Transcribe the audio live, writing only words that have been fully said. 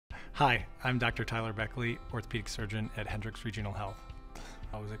Hi, I'm Dr. Tyler Beckley, orthopedic surgeon at Hendricks Regional Health.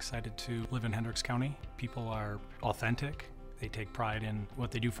 I was excited to live in Hendricks County. People are authentic. They take pride in what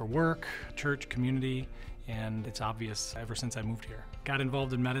they do for work, church, community, and it's obvious ever since I moved here. Got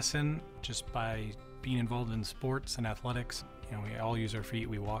involved in medicine just by being involved in sports and athletics. We all use our feet,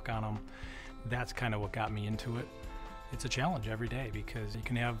 we walk on them. That's kind of what got me into it. It's a challenge every day because you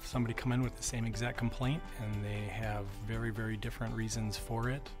can have somebody come in with the same exact complaint and they have very, very different reasons for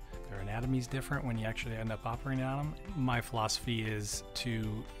it. Their anatomy's different when you actually end up operating on them. My philosophy is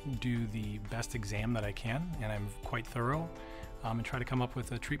to do the best exam that I can, and I'm quite thorough, and try to come up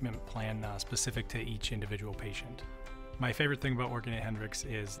with a treatment plan specific to each individual patient. My favorite thing about working at Hendricks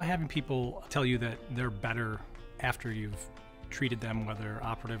is having people tell you that they're better after you've treated them, whether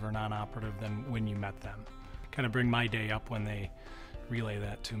operative or non-operative, than when you met them. Kind of bring my day up when they relay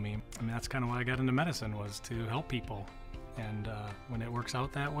that to me. I mean, that's kind of why I got into medicine, was to help people. And when it works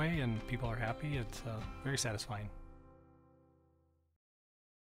out that way and people are happy, it's very satisfying.